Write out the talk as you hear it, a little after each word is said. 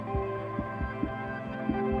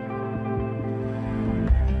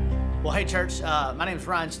Well, hey, church, my name is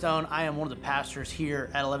Ryan Stone. I am one of the pastors here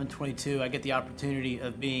at 1122. I get the opportunity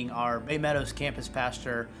of being our Bay Meadows campus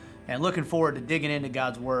pastor and looking forward to digging into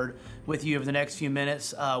God's Word with you over the next few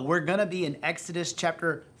minutes. We're going to be in Exodus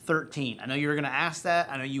chapter 13. I know you were going to ask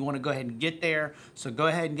that. I know you want to go ahead and get there, so go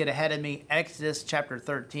ahead and get ahead of me. Exodus chapter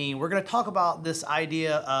 13. We're going to talk about this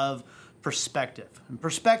idea of perspective. And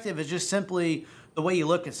perspective is just simply the way you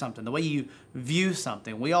look at something, the way you view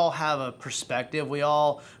something. We all have a perspective. We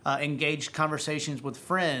all engage conversations with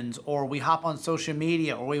friends, or we hop on social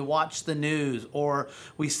media, or we watch the news, or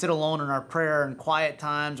we sit alone in our prayer and quiet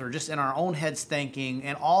times, or just in our own heads thinking.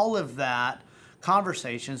 And all of that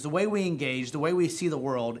conversations, the way we engage, the way we see the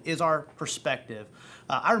world is our perspective.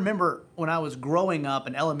 I remember when I was growing up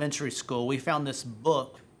in elementary school, we found this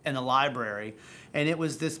book in the library, and it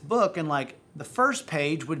was this book, and like the first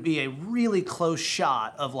page would be a really close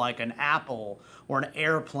shot of like an apple or an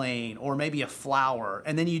airplane or maybe a flower,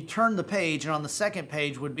 and then you turn the page, and on the second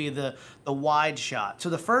page would be the wide shot. So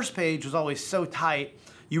the first page was always so tight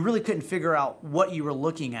you really couldn't figure out what you were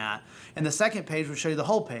looking at, and the second page would show you the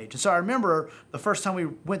whole page. And so I remember the first time we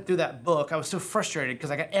went through that book, I was so frustrated because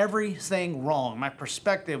I got everything wrong. My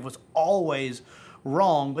perspective was always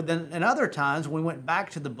wrong. But then in other times when we went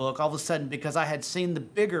back to the book, all of a sudden, because I had seen the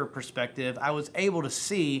bigger perspective, I was able to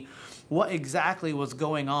see what exactly was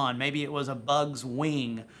going on. Maybe it was a bug's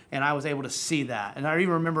wing, and I was able to see that. And I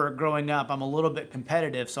even remember growing up, I'm a little bit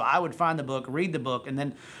competitive, so I would find the book, read the book, and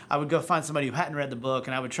then I would go find somebody who hadn't read the book,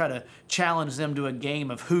 and I would try to challenge them to a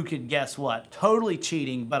game of who could guess what. Totally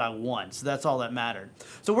cheating, but I won, so that's all that mattered.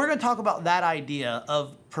 So we're going to talk about that idea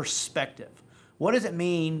of perspective. What does it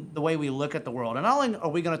mean, the way we look at the world? And not only are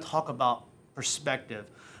we going to talk about perspective,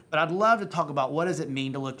 but I'd love to talk about what does it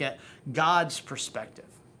mean to look at God's perspective.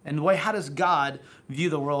 And the way, how does God view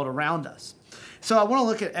the world around us? So I want to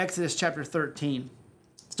look at Exodus chapter 13,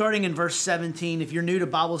 starting in verse 17. If you're new to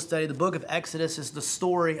Bible study, the book of Exodus is the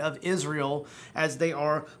story of Israel as they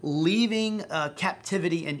are leaving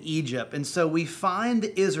captivity in Egypt. And so we find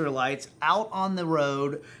the Israelites out on the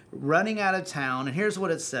road, running out of town. And here's what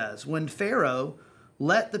it says. When Pharaoh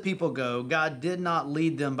let the people go, God did not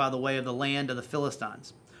lead them by the way of the land of the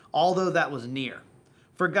Philistines, although that was near.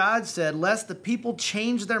 For God said, lest the people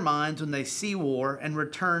change their minds when they see war and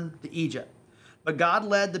return to Egypt. But God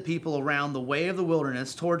led the people around the way of the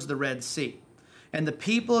wilderness towards the Red Sea. And the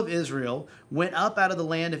people of Israel went up out of the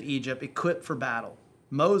land of Egypt equipped for battle.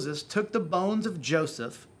 Moses took the bones of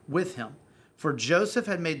Joseph with him, for Joseph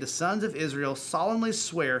had made the sons of Israel solemnly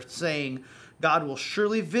swear, saying, God will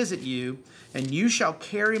surely visit you, and you shall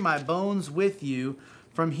carry my bones with you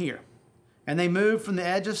from here. And they moved from the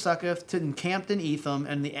edge of Succoth to encamped in Etham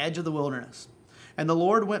and the edge of the wilderness. And the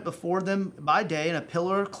Lord went before them by day in a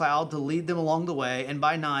pillar of cloud to lead them along the way, and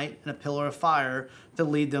by night in a pillar of fire to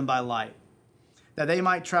lead them by light, that they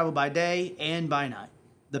might travel by day and by night.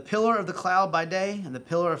 The pillar of the cloud by day and the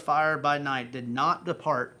pillar of fire by night did not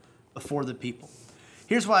depart before the people.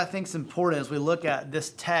 Here's why I think it's important as we look at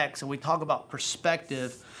this text and we talk about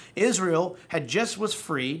perspective. Israel had just was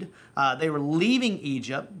freed. They were leaving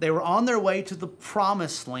Egypt. They were on their way to the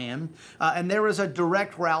promised land, and there was a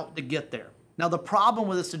direct route to get there. Now, the problem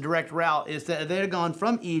with this direct route is that if they had gone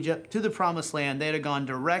from Egypt to the promised land, they'd have gone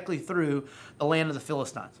directly through the land of the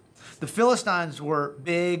Philistines. The Philistines were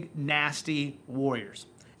big, nasty warriors.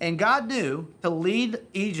 And God knew to lead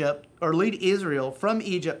Israel from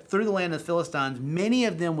Egypt through the land of the Philistines, many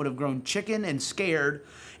of them would have grown chicken and scared,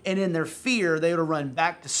 and in their fear, they would have run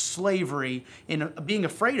back to slavery in being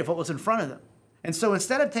afraid of what was in front of them. And so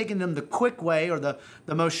instead of taking them the quick way or the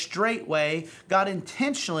most straight way, God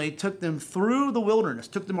intentionally took them through the wilderness,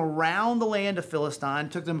 took them around the land of Philistine,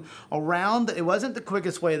 took them around. It wasn't the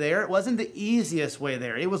quickest way there. It wasn't the easiest way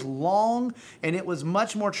there. It was long, and it was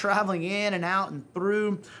much more traveling in and out and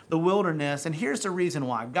through the wilderness. And here's the reason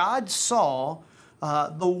why. God saw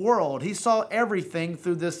the world. He saw everything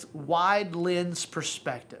through this wide lens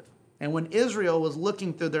perspective. And when Israel was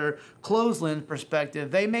looking through their closed lens perspective,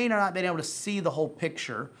 they may not have been able to see the whole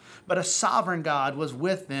picture, but a sovereign God was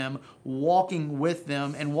with them, walking with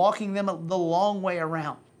them, and walking them the long way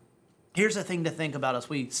around. Here's the thing to think about as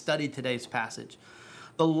we study today's passage.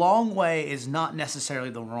 The long way is not necessarily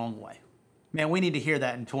the wrong way. Man, we need to hear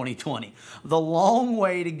that in 2020. The long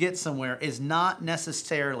way to get somewhere is not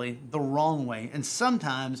necessarily the wrong way. And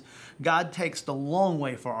sometimes God takes the long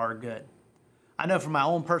way for our good. I know from my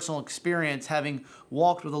own personal experience, having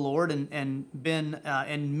walked with the Lord and been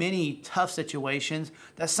in many tough situations,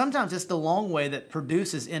 that sometimes it's the long way that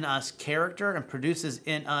produces in us character and produces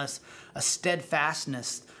in us a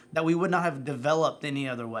steadfastness that we would not have developed any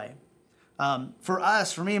other way. For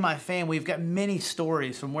us, for me and my family, we've got many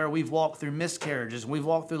stories from where we've walked through miscarriages, we've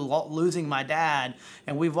walked through losing my dad,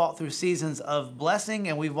 and we've walked through seasons of blessing,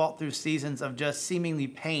 and we've walked through seasons of just seemingly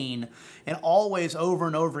pain. And always over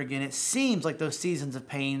and over again, it seems like those seasons of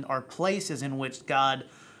pain are places in which God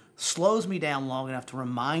slows me down long enough to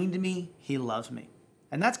remind me He loves me.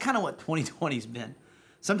 And that's kind of what 2020's been.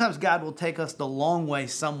 Sometimes God will take us the long way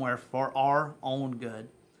somewhere for our own good.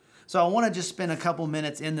 So I want to just spend a couple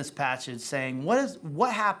minutes in this passage saying,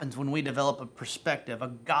 what happens when we develop a perspective, a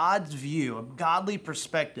God's view, a godly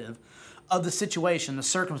perspective of the situation, the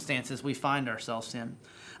circumstances we find ourselves in?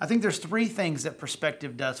 I think there's three things that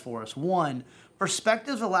perspective does for us. One,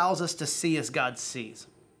 perspective allows us to see as God sees.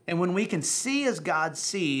 And when we can see as God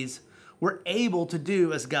sees, we're able to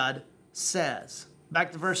do as God says.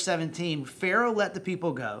 Back to verse 17, Pharaoh let the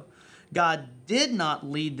people go. God did not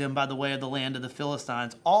lead them by the way of the land of the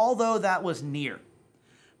Philistines, although that was near.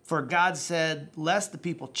 For God said, lest the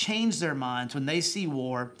people change their minds when they see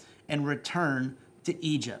war and return to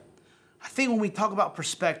Egypt. I think when we talk about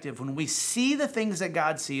perspective, when we see the things that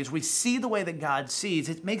God sees, we see the way that God sees,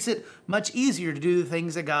 it makes it much easier to do the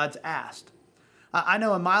things that God's asked. I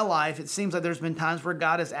know in my life, it seems like there's been times where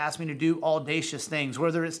God has asked me to do audacious things,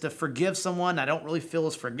 whether it's to forgive someone I don't really feel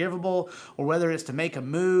is forgivable, or whether it's to make a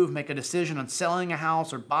move, make a decision on selling a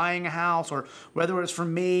house or buying a house, or whether it's for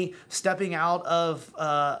me stepping out of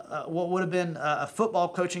what would have been a football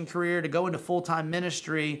coaching career to go into full-time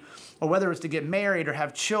ministry, or whether it was to get married or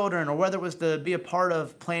have children, or whether it was to be a part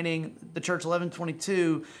of planning the Church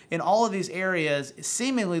 1122. In all of these areas,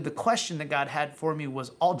 seemingly the question that God had for me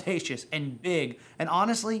was audacious and big, and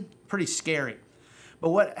honestly, pretty scary. But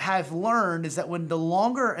what I've learned is that when the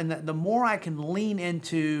longer and the more I can lean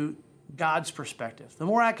into God's perspective, the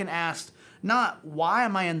more I can ask, not why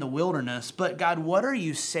am I in the wilderness, but God, what are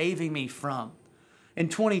you saving me from? In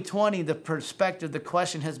 2020, the perspective, the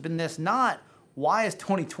question has been this, not why is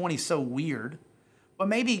 2020 so weird, but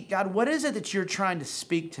maybe, God, what is it that you're trying to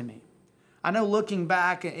speak to me? I know looking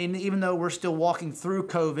back, and even though we're still walking through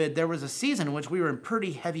COVID, there was a season in which we were in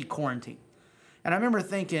pretty heavy quarantine. And I remember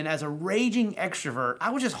thinking, as a raging extrovert, I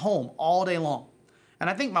was just home all day long. And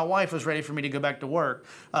I think my wife was ready for me to go back to work,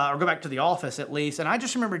 or go back to the office at least. And I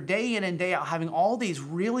just remember day in and day out having all these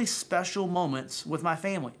really special moments with my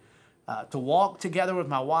family. To walk together with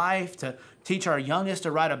my wife, to teach our youngest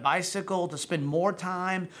to ride a bicycle, to spend more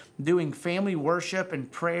time doing family worship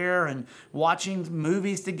and prayer and watching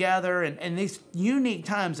movies together. And these unique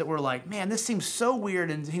times that we're like, man, this seems so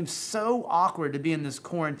weird and seems so awkward to be in this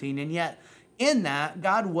quarantine. And yet in that,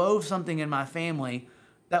 God wove something in my family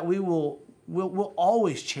that we'll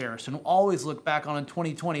always cherish and always look back on in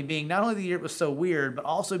 2020 being not only the year it was so weird, but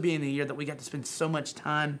also being the year that we got to spend so much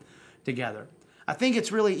time together. I think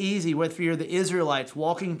it's really easy, whether you're the Israelites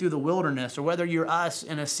walking through the wilderness or whether you're us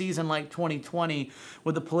in a season like 2020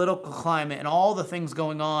 with the political climate and all the things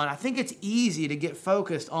going on, I think it's easy to get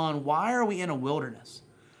focused on why are we in a wilderness?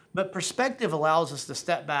 But perspective allows us to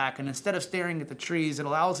step back, and instead of staring at the trees, it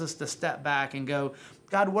allows us to step back and go,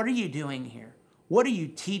 God, what are you doing here? What are you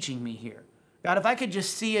teaching me here? God, if I could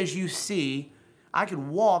just see as you see, I could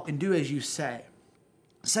walk and do as you say.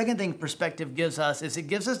 Second thing perspective gives us is it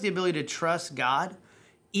gives us the ability to trust God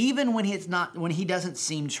even when he doesn't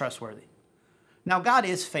seem trustworthy. Now, God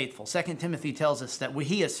is faithful. 2 Timothy tells us that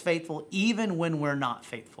he is faithful even when we're not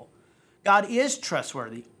faithful. God is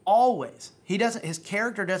trustworthy always. His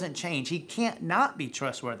character doesn't change. He can't not be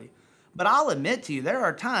trustworthy. But I'll admit to you, there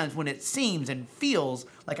are times when it seems and feels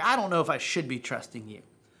like I don't know if I should be trusting you.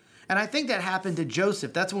 And I think that happened to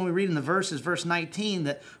Joseph. That's when we read in the verses, verse 19,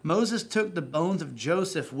 that Moses took the bones of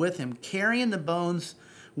Joseph with him, carrying the bones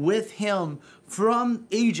with him from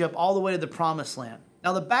Egypt all the way to the promised land.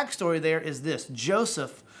 Now, the backstory there is this.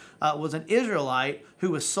 Joseph was an Israelite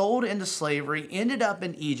who was sold into slavery, ended up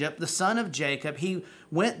in Egypt, the son of Jacob. He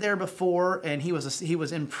went there before, and he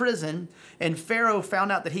was in prison, and Pharaoh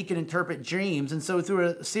found out that he could interpret dreams. And so through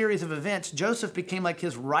a series of events, Joseph became like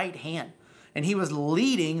his right hand. And he was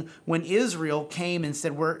leading when Israel came and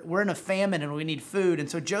said, we're in a famine and we need food. And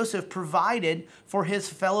so Joseph provided for his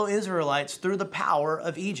fellow Israelites through the power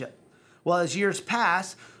of Egypt. Well, as years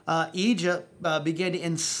passed, Egypt began to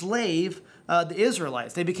enslave the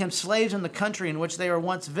Israelites. They became slaves in the country in which they were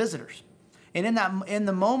once visitors. And in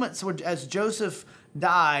the moments as Joseph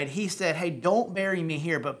died, he said, hey, don't bury me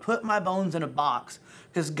here, but put my bones in a box,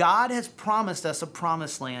 because God has promised us a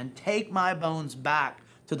promised land. Take my bones back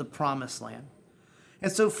to the promised land.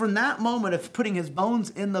 And so from that moment of putting his bones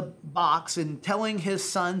in the box and telling his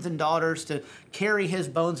sons and daughters to carry his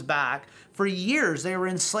bones back, for years they were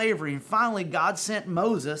in slavery. And finally God sent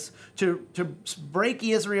Moses to break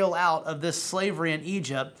Israel out of this slavery in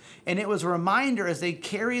Egypt. And it was a reminder as they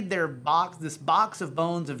carried this box of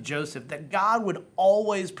bones of Joseph, that God would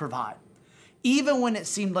always provide. Even when it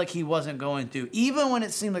seemed like he wasn't going to, even when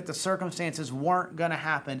it seemed like the circumstances weren't going to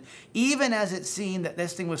happen, even as it seemed that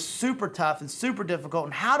this thing was super tough and super difficult,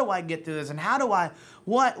 and how do I get through this, and how do I,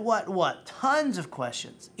 what? Tons of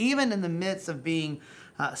questions. Even in the midst of being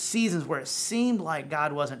seasons where it seemed like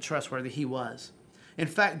God wasn't trustworthy, he was. In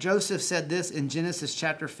fact, Joseph said this in Genesis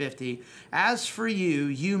chapter 50, "As for you,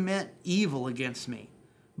 you meant evil against me,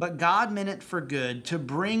 but God meant it for good, to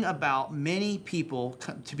bring about many people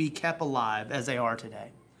to be kept alive as they are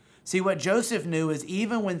today." See, what Joseph knew is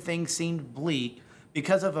even when things seemed bleak,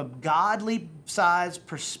 because of a godly sized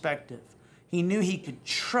perspective, he knew he could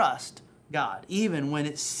trust God, even when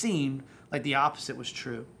it seemed like the opposite was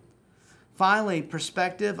true. Finally,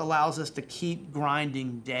 perspective allows us to keep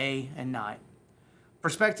grinding day and night.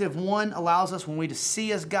 Perspective 1 allows us, when we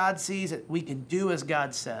see as God sees, that we can do as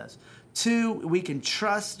God says. 2, we can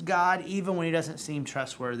trust God even when he doesn't seem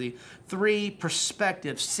trustworthy. 3,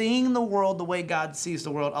 perspective, seeing the world the way God sees the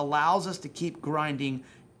world, allows us to keep grinding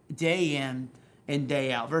day in and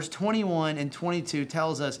day out. Verse 21 and 22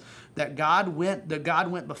 tells us that God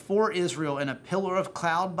went before Israel in a pillar of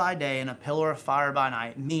cloud by day and a pillar of fire by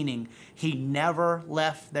night, meaning he never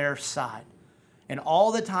left their side. And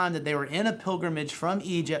all the time that they were in a pilgrimage from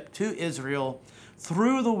Egypt to Israel,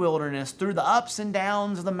 through the wilderness, through the ups and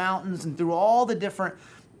downs of the mountains, and through all the different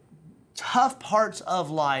tough parts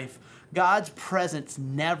of life, God's presence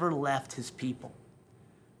never left his people.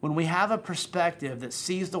 When we have a perspective that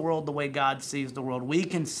sees the world the way God sees the world, we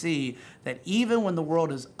can see that even when the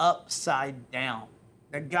world is upside down,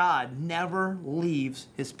 that God never leaves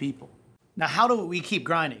his people. Now, how do we keep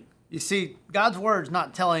grinding? You see, God's word's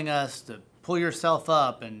not telling us to pull yourself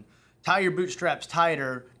up and tie your bootstraps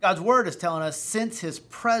tighter. God's word is telling us, since his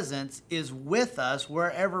presence is with us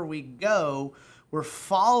wherever we go, we're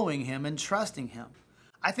following him and trusting him.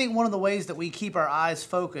 I think one of the ways that we keep our eyes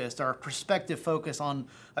focused, our perspective focused on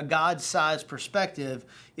a God-sized perspective,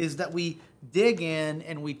 is that we dig in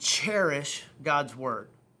and we cherish God's word.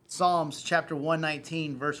 Psalms chapter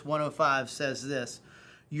 119, verse 105 says this,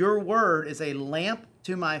 "Your word is a lamp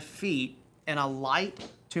to my feet and a light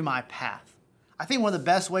to my path." I think one of the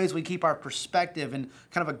best ways we keep our perspective and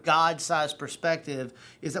kind of a God-sized perspective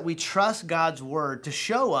is that we trust God's word to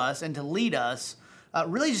show us and to lead us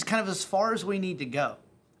really just kind of as far as we need to go.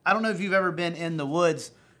 I don't know if you've ever been in the woods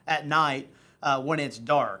at night when it's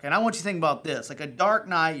dark. And I want you to think about this. Like a dark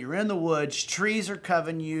night, you're in the woods, trees are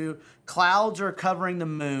covering you, clouds are covering the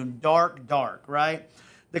moon, dark, right?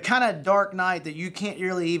 The kind of dark night that you can't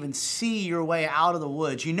really even see your way out of the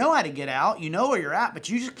woods. You know how to get out, you know where you're at, but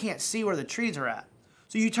you just can't see where the trees are at.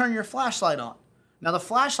 So you turn your flashlight on. Now the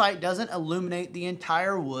flashlight doesn't illuminate the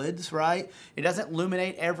entire woods, right? It doesn't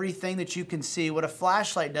illuminate everything that you can see. What a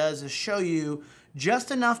flashlight does is show you just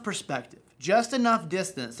enough perspective, just enough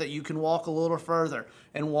distance that you can walk a little further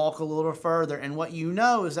and walk a little further. And what you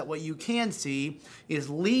know is that what you can see is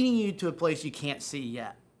leading you to a place you can't see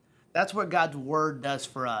yet. That's what God's word does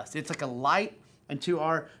for us. It's like a light unto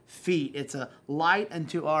our feet. It's a light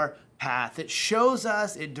unto our path. It shows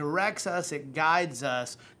us, it directs us, it guides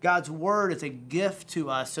us. God's word is a gift to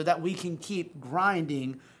us so that we can keep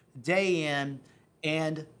grinding day in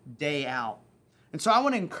and day out. And so I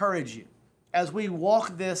want to encourage you as we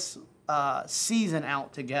walk this season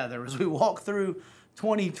out together, as we walk through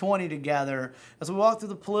 2020 together, as we walk through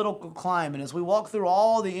the political climate, as we walk through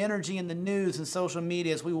all the energy in the news and social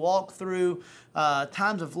media, as we walk through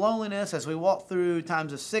times of loneliness, as we walk through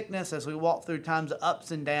times of sickness, as we walk through times of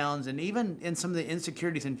ups and downs, and even in some of the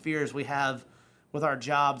insecurities and fears we have with our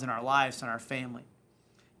jobs and our lives and our family.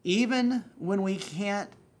 Even when we can't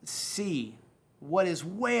see what is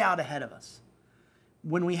way out ahead of us,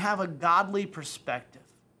 when we have a godly perspective,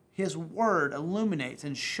 his word illuminates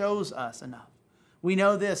and shows us enough. We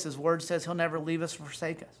know this, his word says he'll never leave us or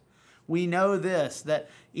forsake us. We know this, that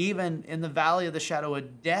even in the valley of the shadow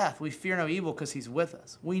of death, we fear no evil because he's with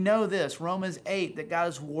us. We know this, Romans 8, that God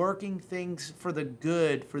is working things for the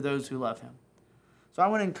good for those who love him. So I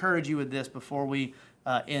want to encourage you with this before we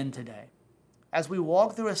end today. As we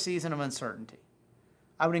walk through a season of uncertainty,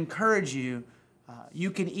 I would encourage you,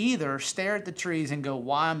 you can either stare at the trees and go,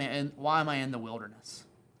 why am I in the wilderness?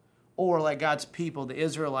 Or like God's people, the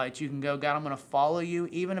Israelites, you can go, God, I'm going to follow you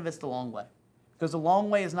even if it's the long way. Because the long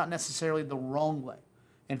way is not necessarily the wrong way.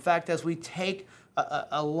 In fact, as we take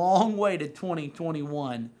a long way to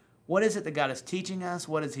 2021, what is it that God is teaching us?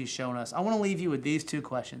 What is he showing us? I want to leave you with these two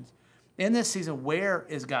questions. In this season, where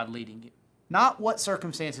is God leading you? Not what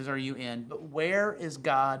circumstances are you in, but where is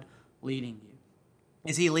God leading you?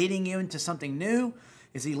 Is he leading you into something new?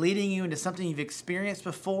 Is he leading you into something you've experienced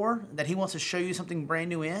before that he wants to show you something brand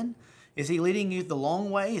new in? Is he leading you the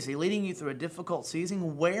long way? Is he leading you through a difficult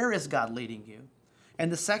season? Where is God leading you?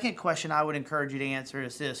 And the second question I would encourage you to answer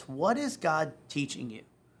is this: what is God teaching you?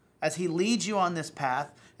 As he leads you on this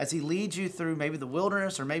path, as he leads you through maybe the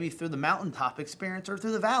wilderness or maybe through the mountaintop experience or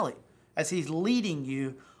through the valley, as he's leading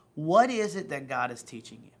you, what is it that God is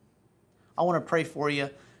teaching you? I want to pray for you,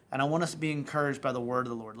 and I want us to be encouraged by the word of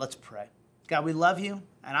the Lord. Let's pray. God, we love you,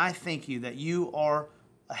 and I thank you that you are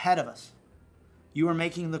ahead of us. You are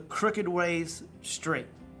making the crooked ways straight.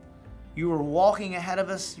 You are walking ahead of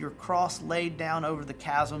us, your cross laid down over the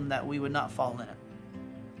chasm that we would not fall in it.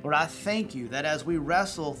 Lord, I thank you that as we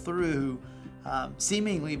wrestle through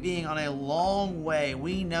seemingly being on a long way,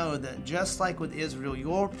 we know that just like with Israel,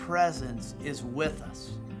 your presence is with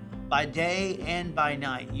us. By day and by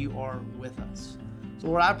night, you are with us. So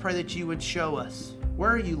Lord, I pray that you would show us,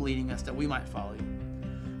 where are you leading us that we might follow you?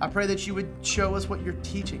 I pray that you would show us what you're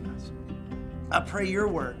teaching us. I pray your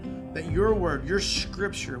word, your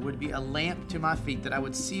scripture would be a lamp to my feet, that I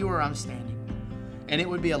would see where I'm standing, and it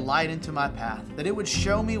would be a light into my path, that it would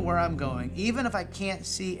show me where I'm going. Even if I can't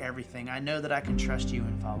see everything, I know that I can trust you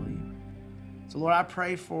and follow you. So Lord, I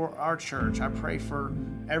pray for our church. I pray for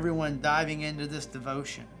everyone diving into this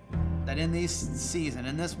devotion, that in this season,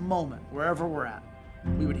 in this moment, wherever we're at,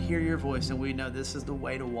 we would hear your voice and we know this is the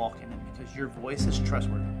way to walk in it because your voice is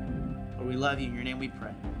trustworthy. Lord, we love you. In your name we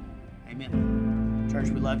pray. Amen. Church,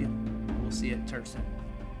 we love you. We'll see you at church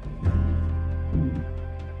soon.